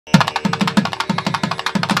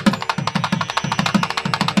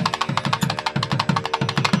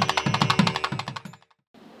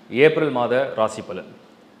April மாத ராசி பலன்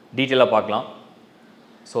டீட்டெயிலாக பார்க்கலாம்.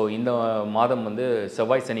 ஸோ இந்த மாதம் வந்து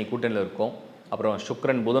செவ்வாய் சனி கூட்டணியில் இருக்கும். அப்புறம்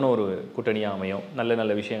சுக்கிரன் புதனும் ஒரு கூட்டணியாக அமையும். நல்ல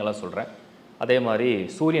நல்ல விஷயங்களாக சொல்கிறேன். அதே மாதிரி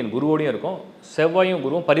சூரியன் குருவோடையும் இருக்கும். செவ்வாயும்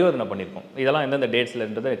குருவும் பரிவர்த்தனை பண்ணியிருக்கோம். இதெல்லாம் எந்தெந்த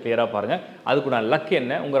டேட்ஸ்லன்றதை கிளியராக பாருங்கள். அதுக்கு நான் லக்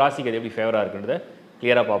என்ன, உங்கள் ராசிக்கு அது எப்படி ஃபேவராக இருக்குன்றதை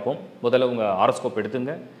கிளியராக பார்ப்போம். முதல்ல உங்கள் ஹாரோஸ்கோப்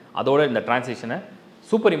எடுத்துங்க. அதோட இந்த டிரான்சிஷனை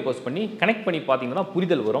சூப்பர் இம்போஸ் பண்ணி கனெக்ட் பண்ணி பார்த்தீங்கன்னா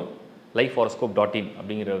புரிதல் வரும். lifehoroscope.in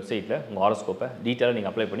அப்படிங்கிற வெப்சைட்டில் உங்கள் ஹாரோஸ்கோப்பை டீட்டெயிலாக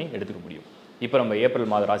நீங்கள் அப்ளை பண்ணி எடுத்துக்க முடியும். இப்போ நம்ம ஏப்ரல்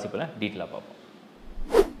மாத ராசி பலன் டீட்டெயிலாக பார்ப்போம்.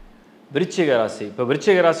 விருச்சிக ராசி. இப்போ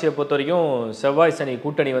விருச்சிக ராசியை பொறுத்த வரைக்கும் செவ்வாய் சனி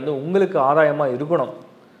கூட்டணி வந்து உங்களுக்கு ஆதாயமாக இருக்கணும்.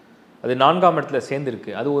 அது 4ஆம் இடத்துல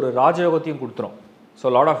சேர்ந்துருக்கு. அது ஒரு ராஜயோகத்தையும் கொடுத்துரும்.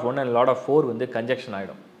 So Lord of 1 and Lord of 4 வந்து கன்ஜெக்ஷன்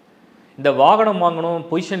ஆகிடும். இந்த வாகனம் வாங்கணும்,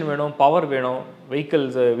 பொசிஷன் வேணும், பவர் வேணும்,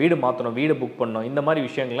 வெஹிக்கிள்ஸ், வீடு மாற்றணும், வீடு புக் பண்ணணும், இந்த மாதிரி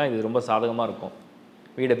விஷயங்கள்லாம் இது ரொம்ப சாதகமாக இருக்கும்.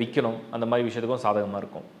 வீடை விற்கணும், அந்த மாதிரி விஷயத்துக்கும் சாதகமாக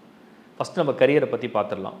இருக்கும். ஃபஸ்ட்டு நம்ம கரியரை பற்றி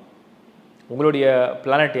பார்த்துடலாம். உங்களுடைய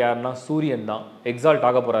பிளானட் யாருன்னா சூரியன் தான். எக்ஸால்ட்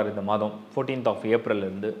ஆக போகிறார் இந்த மாதம் 14th of April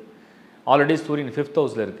இருந்து. ஆல்ரெடி சூரியன் 5th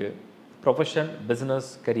ஹவுஸில் இருக்குது. ப்ரொஃபஷன், பிஸ்னஸ்,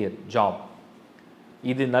 கரியர், ஜாப்,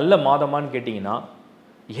 இது நல்ல மாதமானு கேட்டிங்கன்னா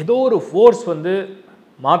ஏதோ ஒரு ஃபோர்ஸ் வந்து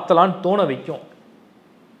மாற்றலான்னு தோண வைக்கும்.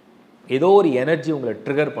 ஏதோ ஒரு எனர்ஜி உங்களை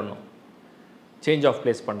ட்ரிகர் பண்ணும். சேஞ்ச் ஆஃப்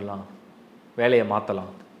பிளேஸ் பண்ணலாம், வேலையை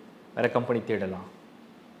மாற்றலாம், வேறு கம்பெனி தேடலாம்,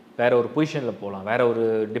 வேறு ஒரு பொசிஷனில் போகலாம், வேறு ஒரு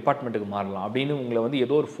டிபார்ட்மெண்ட்டுக்கு மாறலாம் அப்படின்னு உங்களை வந்து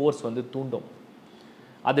ஏதோ ஒரு ஃபோர்ஸ் வந்து தூண்டும்.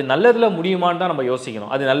 அது நல்லதில் முடியுமான்னு தான் நம்ம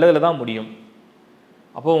யோசிக்கணும். அது நல்லதில் தான் முடியும்.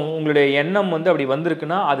 அப்போது உங்களுடைய எண்ணம் வந்து அப்படி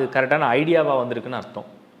வந்திருக்குன்னா அது கரெக்டான ஐடியாவாக வந்திருக்குன்னு அர்த்தம்.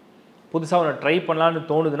 புதுசாக ஒன்று ட்ரை பண்ணலான்னு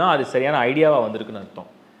தோணுதுன்னா அது சரியான ஐடியாவாக வந்திருக்குன்னு அர்த்தம்.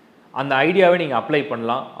 அந்த ஐடியாவை நீங்கள் அப்ளை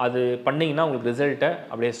பண்ணலாம். அது பண்ணிங்கன்னா உங்களுக்கு ரிசல்ட்டை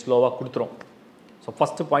அப்படியே ஸ்லோவாக கொடுத்துரும். So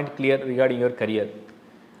first point clear regarding your career.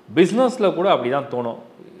 பிஸ்னஸில் கூட அப்படி தான் தோணும்.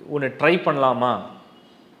 ஒன்று ட்ரை பண்ணலாமா,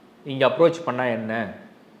 இங்கே அப்ரோச் பண்ணால் என்ன,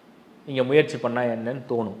 இங்கே முயற்சி பண்ணால் என்னன்னு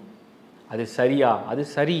தோணும். அது சரியா, அது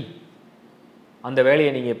சரி, அந்த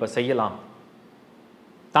வேலையை நீங்கள் இப்போ செய்யலாம்.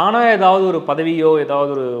 தானாக ஏதாவது ஒரு பதவியோ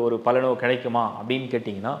ஏதாவது ஒரு பலனோ கிடைக்குமா அப்படின்னு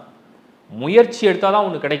கேட்டிங்கன்னா முயற்சி எடுத்தால் தான்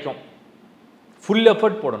ஒன்று கிடைக்கும். ஃபுல்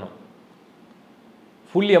எஃபர்ட் போடணும்.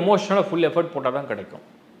 ஃபுல் எமோஷனலாக ஃபுல் எஃபர்ட் போட்டால் தான் கிடைக்கும்.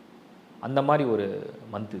 அந்த மாதிரி ஒரு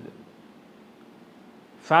மந்த் இது.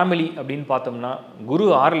 ஃபேமிலி அப்படின்னு பார்த்தோம்னா குரு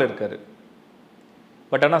 6ல் இருக்கார்.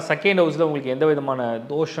 பட் ஆனால் 2nd ஹவுஸில் உங்களுக்கு எந்த விதமான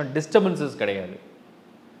தோஷம், டிஸ்டர்பன்சஸ் கிடையாது.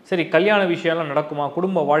 சரி, கல்யாண விஷயம்லாம் நடக்குமா,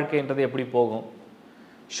 குடும்ப வாழ்க்கைன்றது எப்படி போகும்?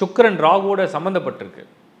 சுக்கிரன் ராகுவோட சம்மந்தப்பட்டிருக்கு.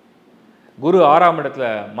 குரு 6ஆம் இடத்துல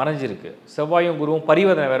மறைஞ்சிருக்கு. செவ்வாயும் குருவும்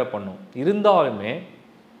பரிவர்த்தனை வேற பண்ணும். இருந்தாலுமே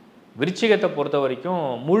விருச்சிகத்தை பொறுத்த வரைக்கும்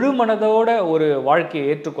முழு மனதோட ஒரு வாழ்க்கையை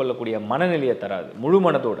ஏற்றுக்கொள்ளக்கூடிய மனநிலையை தராது. முழு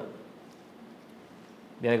மனதோட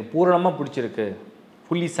எனக்கு பூரணமாக பிடிச்சிருக்கு,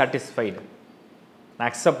 ஃபுல்லி சாட்டிஸ்ஃபைடு, நான்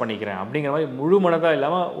அக்செப்ட் பண்ணிக்கிறேன் அப்படிங்கிற மாதிரி முழு மனதாக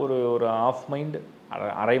இல்லாமல் ஒரு ஆஃப் மைண்டு,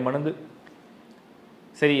 அரை மனது.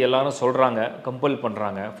 சரி, எல்லாரும் சொல்கிறாங்க, கம்பல்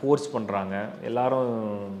பண்ணுறாங்க, ஃபோர்ஸ் பண்ணுறாங்க,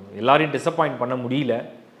 எல்லாரையும் டிசப்பாயிண்ட் பண்ண முடியல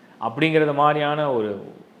அப்படிங்கிறது மாதிரியான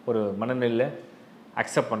ஒரு மனநிலையில்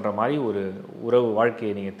அக்செப்ட் பண்ணுற மாதிரி ஒரு உறவு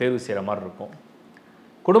வாழ்க்கையை நீங்கள் தேர்வு செய்கிற மாதிரி இருக்கும்.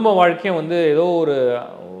 குடும்ப வாழ்க்கையும் வந்து ஏதோ ஒரு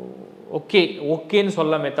ஓகேன்னு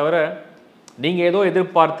சொல்லாமே தவிர நீங்கள் ஏதோ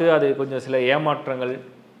எதிர்பார்த்து அது கொஞ்சம் சில ஏமாற்றங்கள்,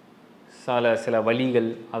 சில வலிகள்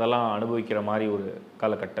அதெல்லாம் அனுபவிக்கிற மாதிரி ஒரு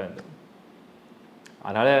காலகட்டம் இது.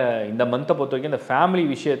 அதனால் இந்த மந்த்தை பொறுத்த வரைக்கும் இந்த ஃபேமிலி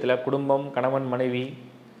விஷயத்தில், குடும்பம், கணவன் மனைவி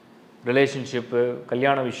ரிலேஷன்ஷிப்பு,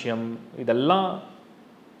 கல்யாண விஷயம், இதெல்லாம்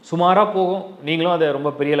சுமாராக போகும். நீங்களும் அதை ரொம்ப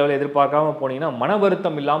பெரிய லெவலில் எதிர்பார்க்காம போனீங்கன்னா மன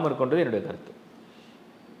வருத்தம் இல்லாமல் இருக்குன்றது என்னுடைய கருத்து.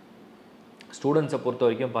 ஸ்டூடெண்ட்ஸை பொறுத்த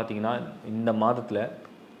வரைக்கும் பார்த்தீங்கன்னா இந்த மாதத்தில்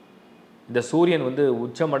இந்த சூரியன் வந்து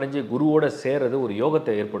உச்சமடைஞ்சு குருவோட சேர்றது ஒரு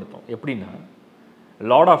யோகத்தை ஏற்படுத்தும். எப்படின்னா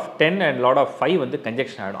Lord of 10 and Lord of 5 வந்து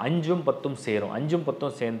கன்ஜெக்ஷன் ஆகிடும். 5ம் 10ம் சேரும். 5ம்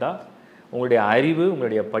 10ம் சேர்ந்தால் உங்களுடைய அறிவு,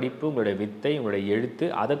 உங்களுடைய படிப்பு, உங்களுடைய வித்தை, உங்களுடைய எழுத்து,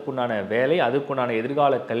 அதற்குண்டான வேலை, அதற்குண்டான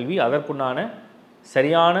எதிர்கால கல்வி, அதற்குண்டான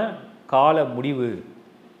சரியான கால முடிவு,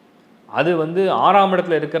 அது வந்து 6ஆம்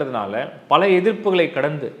இடத்துல இருக்கிறதுனால பல எதிர்ப்புகளை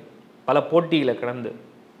கடந்து, பல போட்டிகளை கடந்து,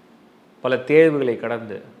 பல தேர்வுகளை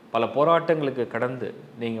கடந்து, பல போராட்டங்களுக்கு கடந்து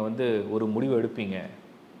நீங்கள் வந்து ஒரு முடிவு எடுப்பீங்க.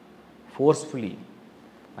 ஃபோர்ஸ்ஃபுல்லி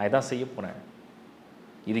நான் இதான் செய்ய போகிறேன்,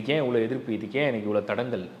 இதுக்கே இவ்வளோ எதிர்ப்பு, இதுக்கே எனக்கு இவ்வளோ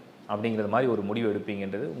தடங்கள் அப்படிங்கிறது மாதிரி ஒரு முடிவு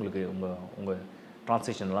எடுப்பீங்கன்றது உங்களுக்கு உங்கள்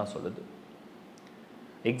ட்ரான்ஸ்லேஷன்லாம் சொல்லுது.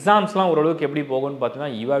 எக்ஸாம்ஸ்லாம் ஓரளவுக்கு எப்படி போகும்னு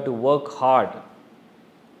பார்த்தீங்கன்னா you have to work hard,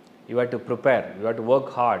 you have to prepare, you have to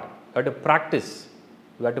work hard, you have to practice,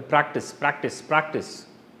 you have to practice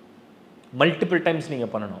multiple times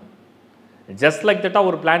நீங்கள் பண்ணணும். ஜஸ்ட் லைக் தட்டாக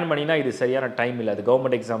ஒரு பிளான் பண்ணிங்கன்னா இது சரியான டைம் இல்லை. அது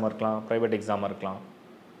கவர்மெண்ட் எக்ஸாமாக இருக்கலாம், ப்ரைவேட் எக்ஸாமாக இருக்கலாம்,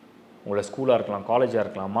 உங்களோட ஸ்கூலாக இருக்கலாம், காலேஜாக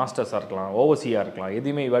இருக்கலாம், மாஸ்டர்ஸாக இருக்கலாம், ஓவர்சீயாக இருக்கலாம்,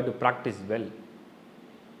 எதுவுமே you have to practice well.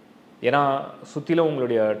 ஏன்னா சுற்றிலும்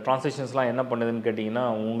உங்களுடைய ட்ரான்ஸ்லேஷன்ஸ்லாம் என்ன பண்ணுதுன்னு கேட்டிங்கன்னா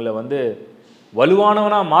உங்களை வந்து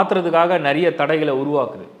வலுவானவனாக மாற்றுறதுக்காக நிறைய தடைகளை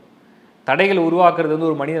உருவாக்குது. தடைகள் உருவாக்குறது வந்து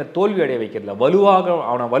ஒரு மனிதனை தோல்வி அடைய வைக்கிறதில்ல,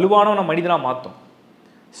 அவனை வலுவானவனை மனிதனாக மாற்றும்.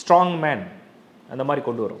 ஸ்ட்ராங் மேன் அந்த மாதிரி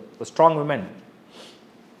கொண்டு வரும், ஸ்ட்ராங் விமன்.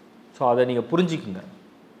 ஸோ அதை நீங்கள் புரிஞ்சுக்குங்க.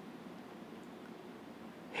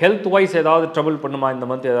 ஹெல்த் வைஸ் ஏதாவது ட்ரபிள் பண்ணுமா இந்த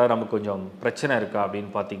மந்த், ஏதாவது நமக்கு கொஞ்சம் பிரச்சனை இருக்கா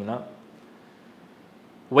அப்படின்னு பார்த்தீங்கன்னா,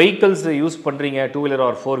 வெஹிக்கிள்ஸ் யூஸ் பண்ணுறீங்க, 2 வீலர்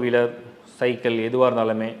ஆர் 4 வீலர் சைக்கிள் எதுவாக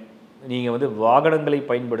இருந்தாலுமே நீங்கள் வந்து வாகனங்களை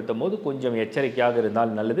பயன்படுத்தும் போது கொஞ்சம் எச்சரிக்கையாக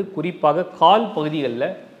இருந்தால் நல்லது. குறிப்பாக கால் பகுதிகளில்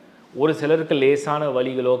ஒரு சிலருக்கு லேசான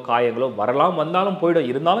வலிகளோ காயங்களோ வரலாம், வந்தாலும் போய்டும்,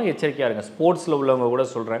 இருந்தாலும் எச்சரிக்கையாக இருங்க. ஸ்போர்ட்ஸில் உள்ளவங்க கூட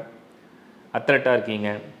சொல்கிறேன், அத்லெட்டாக இருக்கீங்க,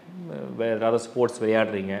 வேறு ஏதாவது ஸ்போர்ட்ஸ்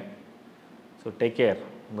விளையாடுறீங்க, ஸோ டேக் கேர்.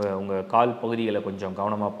 உங்கள் கால் பகுதிகளை கொஞ்சம்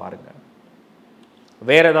கவனமாக பாருங்கள்.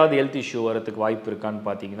 வேறு ஏதாவது ஹெல்த் இஷ்யூ வரதுக்கு வாய்ப்பு இருக்கான்னு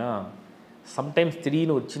பார்த்தீங்கன்னா, சம்டைம்ஸ்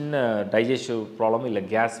திடீர்னு ஒரு சின்ன டைஜஸ்டிவ் ப்ராப்ளம் இல்லை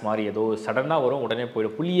கேஸ் மாதிரி ஏதோ சடனாக வரும், உடனே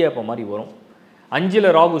போய்டும், புளியேப்ப மாதிரி வரும். 5ல்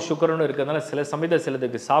ராகு சுக்கிரனும் இருக்கிறதுனால சில சமயத்தில்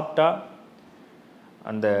சிலதுக்கு சாப்பிட்டா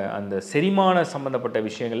அந்த அந்த செரிமான சம்மந்தப்பட்ட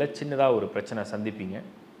விஷயங்களில் சின்னதாக ஒரு பிரச்சனை சந்திப்பீங்க.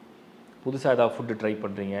 புதுசாக ஏதாவது ஃபுட்டு ட்ரை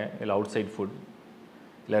பண்ணுறீங்க, இல்லை அவுட் சைட் ஃபுட்,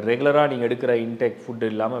 இல்லை ரெகுலராக நீங்கள் எடுக்கிற இன்டேக் ஃபுட்டு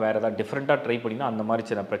இல்லாமல் வேறு ஏதாவது டிஃப்ரெண்ட்டாக ட்ரை பண்ணிங்கன்னா அந்த மாதிரி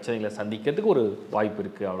சின்ன பிரச்சனைகளை சந்திக்கிறதுக்கு ஒரு வாய்ப்பு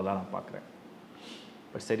இருக்குது. அவ்வளோதான் நான் பார்க்குறேன்.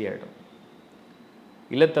 பட் சரியாயிடும்.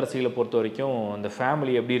 இல்லத்தரசிகளை பொறுத்த வரைக்கும் அந்த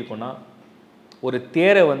ஃபேமிலி எப்படி இருக்குன்னா, ஒரு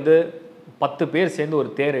தேரை வந்து 10 பேர் சேர்ந்து ஒரு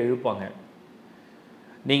தேரை இழுப்பாங்க,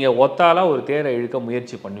 நீங்கள் ஒத்தாலாக ஒரு தேரை இழுக்க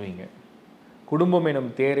முயற்சி பண்ணுவீங்க. குடும்பம்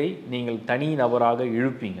எனும் தேரை நீங்கள் தனி நபராக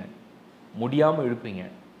இழுப்பீங்க, முடியாமல் இழுப்பீங்க.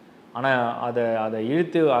 ஆனால் அதை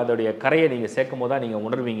இழுத்து அதோடைய கரையை நீங்கள் சேர்க்கும் போது தான் நீங்கள்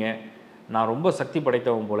உணர்வீங்க, நான் ரொம்ப சக்தி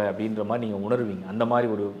படைத்தவன் போல் அப்படின்ற மாதிரி நீங்கள் உணர்வீங்க. அந்த மாதிரி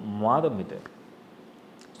ஒரு மாதம் இது.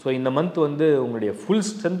 ஸோ இந்த மந்த் வந்து உங்களுடைய ஃபுல்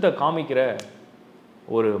ஸ்ட்ரென்த்தை காமிக்கிற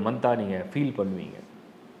ஒரு மந்தாக நீங்கள் ஃபீல் பண்ணுவீங்க.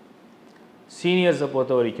 சீனியர்ஸை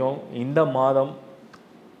பொறுத்த வரைக்கும் இந்த மாதம்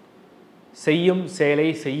செய்யும் செயலை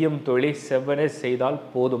செய்யும் தொழிலை செவ்வனே செய்தால்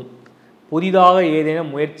போதும். புதிதாக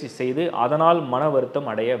ஏதேனும் முயற்சி செய்து அதனால் மன வருத்தம்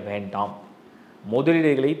அடைய வேண்டாம்.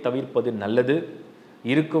 முதலீடுகளை தவிர்ப்பது நல்லது.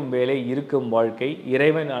 இருக்கும் வேலை இருக்கும் வாழ்க்கை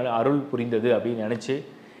இறைவன் அருள் புரிந்தது அப்படின்னு நினச்சி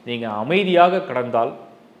நீங்கள் அமைதியாக கடந்தால்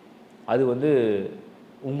அது வந்து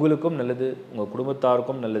உங்களுக்கும் நல்லது, உங்கள்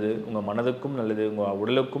குடும்பத்தாருக்கும் நல்லது, உங்கள் மனதுக்கும் நல்லது, உங்கள்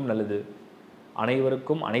உடலுக்கும் நல்லது,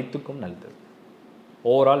 அனைவருக்கும் அனைத்துக்கும் நல்லது.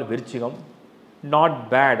 ஓவரால் விருச்சிகம் நாட்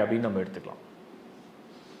பேட் அப்படின்னு நம்ம எடுத்துக்கலாம்.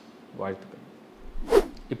 வாழ்த்துக்கள்.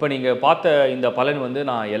 இப்போ நீங்கள் பார்த்த இந்த பலன் வந்து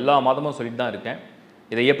நான் எல்லா மாதமும் சொல்லிட்டு தான் இருக்கேன்.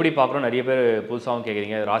 இதை எப்படி பார்க்குறோம், நிறைய பேர் புதுசாகவும்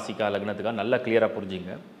கேட்குறீங்க. ராசிக்கா லக்னத்துக்கா நல்லா கிளியராக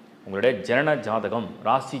புரிஞ்சுங்க. உங்களுடைய ஜனன ஜாதகம்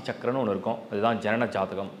ராசி சக்கரன்னு ஒன்று இருக்கும், அதுதான் ஜனன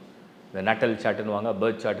ஜாதகம். இந்த நேட்டல் சார்ட்டுன்னு வாங்க,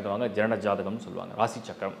 பர்த் சார்ட்டுன்னு வாங்க, ஜனன ஜாதகம்னு சொல்லுவாங்க. ராசி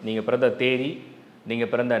சக்கரம், நீங்கள் பிறந்த தேதி, நீங்கள்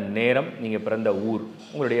பிறந்த நேரம், நீங்கள் பிறந்த ஊர்,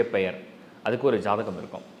 உங்களுடைய பெயர், அதுக்கு ஒரு ஜாதகம்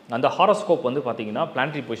இருக்கும். அந்த ஹாரோஸ்கோப் வந்து பார்த்தீங்கன்னா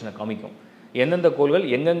பிளானட்டரி பொசிஷனை காமிக்கும். எந்தெந்த கோள்கள்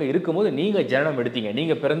எங்கெங்கே இருக்கும்போது நீங்கள் ஜனனம் எடுத்தீங்க,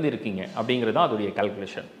 நீங்கள் பிறந்து இருக்கீங்க அப்படிங்கிறது தான் அதோடைய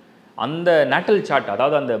கால்குலேஷன். அந்த நேட்டல் சார்ட்,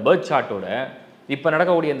 அதாவது அந்த பர்த் சார்ட்டோட இப்போ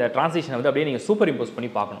நடக்கக்கூடிய அந்த டிரான்சிஷனை வந்து அப்படியே நீங்கள் சூப்பர் இம்போஸ் பண்ணி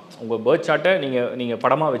பார்க்கணும். உங்கள் பர்த் சார்ட்டை நீங்கள்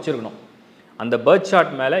படமாக வச்சுருக்கணும். அந்த பர்த்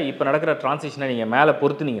சார்ட் மேலே இப்போ நடக்கிற டிரான்சிஷனை நீங்கள் மேலே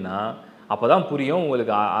பொறுத்துனீங்கன்னா அப்போ தான் புரியும்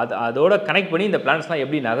உங்களுக்கு. அதோட கனெக்ட் பண்ணி இந்த பிளான்ஸ்லாம்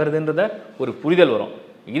எப்படி நகருதுன்றத ஒரு புரிதல் வரும்.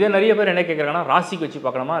 இதை நிறைய பேர் என்ன கேட்குறாங்கன்னா, ராசிக்கு வச்சு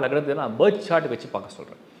பார்க்கணுமா லக்னத்துக்கு? நான் பர்த் சார்ட்டுக்கு வச்சு பார்க்க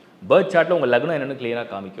சொல்கிறேன். பர்த் சார்ட்டில் உங்கள் லக்னம் என்னென்னு கிளியராக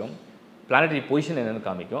காமிக்கும், பிளானட்டரி பொசிஷன் என்னென்னு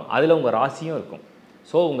காமிக்கும், அதில் உங்கள் ராசியும் இருக்கும்.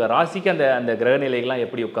 ஸோ உங்கள் ராசிக்கு அந்த கிரகநிலைகள்லாம்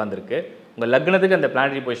எப்படி உட்காந்துருக்கு, உங்கள் லக்னத்துக்கு அந்த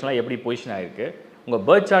பிளானட்டரி பொசிஷன்லாம் எப்படி பொசிஷன் ஆகிருக்கு, உங்கள்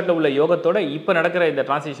பர்த் சார்ட்டில் உள்ள யோகத்தோட இப்போ நடக்கிற இந்த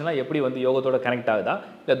டிரான்சிஷன்லாம் எப்படி வந்து யோகத்தோட கனெக்ட் ஆகுதா,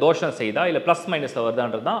 இல்லை தோஷம் செய்தா, இல்லை ப்ளஸ் மைனஸில்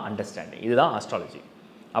வருதான்றது தான் அண்டர்ஸ்டாண்டிங். இதுதான் ஆஸ்ட்ராலஜி.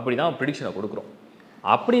 அப்படி தான் ப்ரிடிக்ஷனை கொடுக்குறோம்.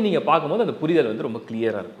 அப்படி நீங்கள் பார்க்கும்போது அந்த புரிதல் வந்து ரொம்ப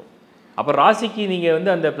கிளியராக இருக்கும். அப்போ ராசிக்கு நீங்கள்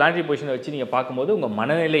வந்து அந்த பிளானட்டரி பொசிஷனை வச்சு நீங்கள் பார்க்கும்போது உங்கள்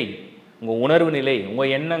மனநிலை, உங்கள் உணர்வு நிலை,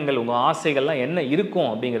 உங்கள் எண்ணங்கள், உங்கள் ஆசைகள்லாம் என்ன இருக்கும்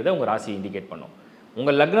அப்படிங்கிறத உங்கள் ராசி இண்டிகேட் பண்ணும்.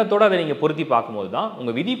 உங்கள் லக்னத்தோடு அதை நீங்கள் பொருத்தி பார்க்கும்போது தான்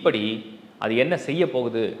உங்கள் விதிப்படி அது என்ன செய்ய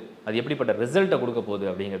போகுது, அது எப்படிப்பட்ட ரிசல்ட்டை கொடுக்க போகுது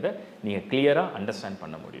அப்படிங்கிறத நீங்கள் கிளியராக அண்டர்ஸ்டாண்ட்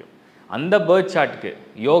பண்ண முடியும். அந்த பர்த் சார்ட்டுக்கு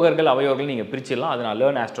யோகர்கள் அவயோகர்கள் நீங்கள் பிரிச்சிடலாம். அது நான்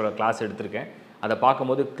லேர்ன் ஆஸ்ட்ரோலஜர் கிளாஸ் எடுத்திருக்கேன். அதை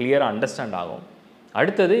பார்க்கும்போது கிளியராக அண்டர்ஸ்டாண்ட் ஆகும்.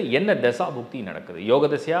 அடுத்தது என்ன தசா புக்தி நடக்குது, யோக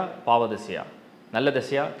தசையா பாவ தசையா, நல்ல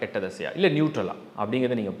தசையா கெட்ட தசையா, இல்லை நியூட்ரலா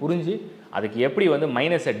அப்படிங்கிறத நீங்கள் புரிஞ்சு அதுக்கு எப்படி வந்து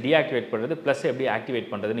மைனஸை டீஆக்டிவேட் பண்ணுறது, ப்ளஸ் எப்படி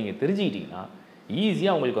ஆக்டிவேட் பண்ணுறது நீங்கள் தெரிஞ்சுக்கிட்டிங்கன்னா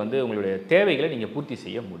ஈஸியாக உங்களுக்கு வந்து உங்களுடைய தேவைகளை நீங்கள் பூர்த்தி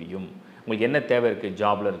செய்ய முடியும். உங்களுக்கு என்ன தேவை இருக்குது,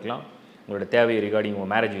 ஜாபில் இருக்கலாம், உங்களோட தேவை ரிகார்டிங்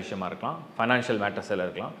உங்கள் மேரேஜ் விஷயமா இருக்கலாம், ஃபைனான்ஷியல் மேட்டர்ஸில்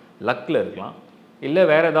இருக்கலாம், லக்கில் இருக்கலாம், இல்லை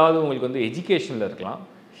வேறு ஏதாவது உங்களுக்கு வந்து எஜுகேஷனில் இருக்கலாம்,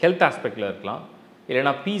 ஹெல்த் ஆஸ்பெக்டில் இருக்கலாம்,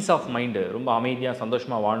 இல்லைனா பீஸ் ஆஃப் மைண்டு, ரொம்ப அமைதியாக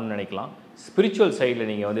சந்தோஷமாக வாழணும்னு நினைக்கலாம், ஸ்பிரிச்சுவல் சைடில்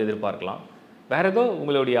நீங்கள் வந்து எதிர்பார்க்கலாம், வேறு ஏதோ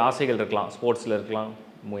உங்களுடைய ஆசைகள் இருக்கலாம், ஸ்போர்ட்ஸில் இருக்கலாம்,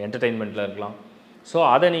 என்டர்டெயின்மெண்ட்டில் இருக்கலாம். ஸோ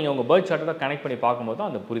அதை நீங்கள் உங்கள் பர்த் சார்ட்டோட கனெக்ட் பண்ணி பார்க்கும்போது தான்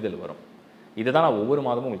அந்த புரிதல் வரும். இதை தான் நான் ஒவ்வொரு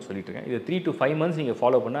மாதமும் உங்களுக்கு சொல்லிட்டு இருக்கேன். இது 3 to 5 months நீங்கள்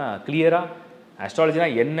ஃபாலோ பண்ணால் கிளியராக ஆஸ்ட்ராலஜினா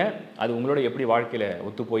என்ன, அது உங்களோட எப்படி வாழ்க்கையில்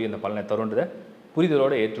ஒத்து போய் இந்த பலனை தருன்றதை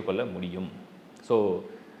புரிதலோடு ஏற்றுக்கொள்ள முடியும். ஸோ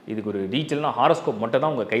இதுக்கு ஒரு டீட்டெயிலான ஹாரோஸ்கோப் மட்டும்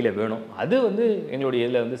தான் உங்கள் கையில் வேணும். அது வந்து எங்களுடைய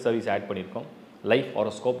இதில் வந்து சர்வீஸ் ஆட் பண்ணியிருக்கோம்.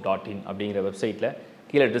 lifehoroscope.in அப்படிங்கிற வெப்சைட்டில்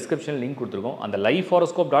கீழே டிஸ்கிரிப்ஷனில் லிங்க் கொடுத்துருக்கோம். அந்த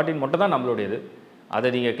lifehoroscope.in மட்டும் தான் நம்மளுடையது. அதை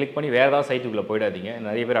நீங்கள் கிளிக் பண்ணி வேறு ஏதாவது சைட்டுக்குள்ளே போயிடாதீங்க.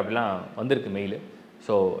 நிறைய பேர் அப்படிலாம் வந்திருக்கு மெயில்.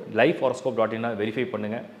 ஸோ lifehoroscope.in வெரிஃபை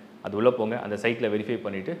பண்ணுங்கள். அது உள்ளே போங்க, அந்த சைட்டில் வெரிஃபை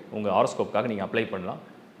பண்ணிவிட்டு உங்கள் ஹாரோஸ்கோப்புக்காக நீங்கள் அப்ளை பண்ணலாம்.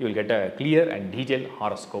 You will get a clear and detail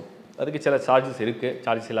horoscope. அதுக்கு சில சார்ஜஸ் இருக்குது,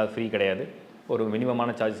 சார்ஜஸ் இல்லாத ஃப்ரீ கிடையாது, ஒரு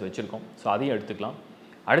மினிமமான சார்ஜஸ் வச்சுருக்கோம். ஸோ அதையும் எடுத்துக்கலாம்.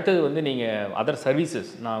 அடுத்தது வந்து நீங்கள் அதர்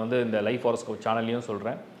சர்வீசஸ் நான் வந்து இந்த லைஃப் ஹாரோஸ்கோப் சேனல்லையும்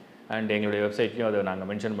சொல்கிறேன், அண்ட் எங்களுடைய வெப்சைட்லையும் அதை நாங்கள்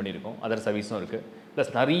மென்ஷன் பண்ணியிருக்கோம். அதர் சர்வீஸும் இருக்குது.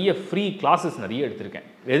 ப்ளஸ் நிறைய ஃப்ரீ கிளாஸஸ் நிறைய எடுத்திருக்கேன்.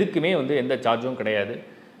 எதுக்குமே வந்து எந்த சார்ஜும் கிடையாது.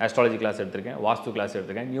 ஆஸ்ட்ராலஜி கிளாஸ் எடுத்திருக்கேன், வாஸ்து கிளாஸ்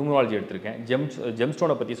எடுத்திருக்கேன், நியூமராலஜி எடுத்திருக்கேன்,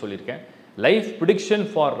 ஜெம்ஸ்டோனை பற்றி சொல்லியிருக்கேன், லைஃப் ப்ரிடிக்ஷன்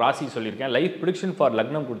ஃபார் ராசி சொல்லியிருக்கேன், லைஃப் ப்ரிடிக்ஷன் ஃபார்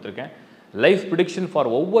லக்னம் கொடுத்துருக்கேன், லைஃப் ப்ரிடிக்ஷன் ஃபார்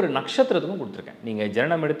ஒவ்வொரு நட்சத்திரத்துக்கும் கொடுத்துருக்கேன். நீங்கள்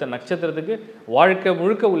ஜனனம் எடுத்த நட்சத்திரத்துக்கு வாழ்க்கை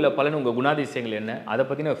முழுக்க உள்ள பலன், உங்கள் குணாதிசயங்கள் என்ன, அதை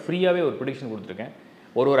பற்றின ஃப்ரீயாகவே ஒரு ப்ரிடிக்ஷன் கொடுத்துருக்கேன்.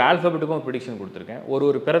 ஒரு ஆல்ஃபபெட்டுக்கும் ஒரு ப்ரிடிக்ஷன் கொடுத்துருக்கேன்.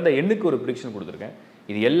 ஒரு பிறந்த எண்ணுக்கு ஒரு ப்ரிடிக்ஷன் கொடுத்துருக்கேன்.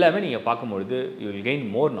 இது எல்லாமே நீங்கள் பார்க்கும்பொழுது you will gain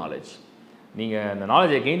more knowledge. நீங்கள் அந்த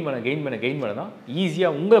நாலேஜை கெயின் பண்ண தான்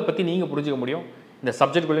ஈஸியாக உங்களை பற்றி நீங்கள் புரிஞ்சிக்க முடியும். இந்த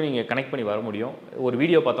சப்ஜெக்ட்குள்ளே நீங்கள் கனெக்ட் பண்ணி வர முடியும். ஒரு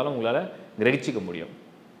வீடியோ பார்த்தாலும் உங்களால் கிரகிச்சிக்க முடியும்.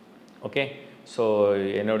 ஓகே, ஸோ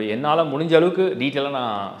என்னால் முடிஞ்ச அளவுக்கு டீட்டெயிலாக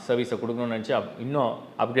நான் சர்வீஸை கொடுக்கணும்னு நினச்சி இன்னும்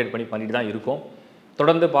அப்டேட் பண்ணிட்டு தான் இருக்கோம்.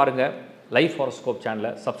 தொடர்ந்து பாருங்கள். லைஃப் ஹாரோஸ்கோப்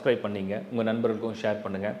சேனலை சப்ஸ்கிரைப் பண்ணிங்க, உங்கள் நண்பர்களுக்கும் ஷேர்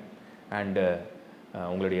பண்ணுங்கள், அண்டு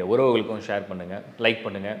உங்களுடைய உறவுகளுக்கும் ஷேர் பண்ணுங்கள், லைக்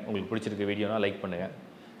பண்ணுங்கள். உங்களுக்கு பிடிச்சிருக்க வீடியோனா லைக் பண்ணுங்கள்.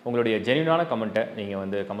 உங்களுடைய ஜென்யூனான கமெண்ட்டை நீங்கள்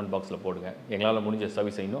வந்து கமெண்ட் பாக்ஸில் போடுங்க. எங்களால் முடிஞ்ச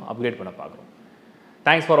சர்வீஸை இன்னும் அப்கிரேட் பண்ண பார்க்குறோம்.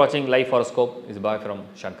 தேங்க்ஸ் ஃபார் வாட்சிங் life horoscope. Is bye from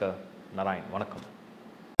Shankar, Narayan. வணக்கம்.